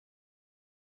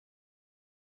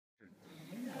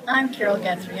I'm Carol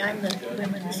Guthrie. I'm the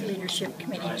Women's Leadership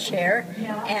Committee Chair,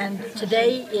 and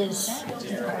today is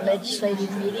our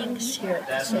legislative meetings here at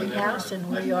the State House, and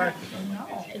the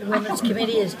Women's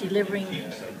Committee is delivering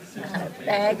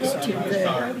bags to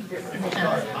the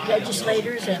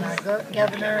legislators and our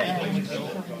governor and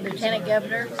lieutenant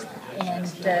governor,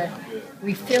 and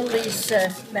we fill these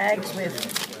bags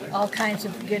with all kinds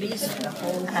of goodies.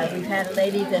 We've had a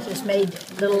lady that has made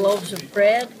little loaves of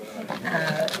bread.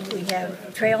 We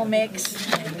have trail mix,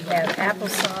 and we have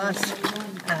applesauce.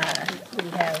 We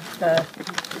have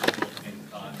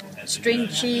string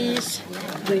cheese.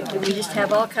 We just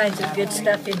have all kinds of good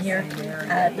stuff in here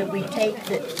that we take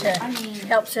that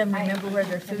helps them remember where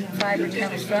their food and fiber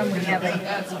comes from. We have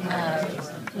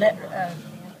a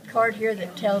card here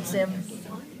that tells them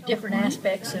different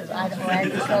aspects of Idaho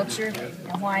agriculture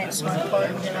and why it's so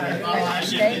important in our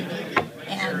state.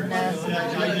 And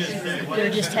we're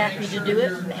just happy to do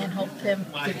it and hope that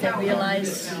they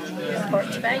realize the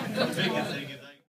importance of agriculture.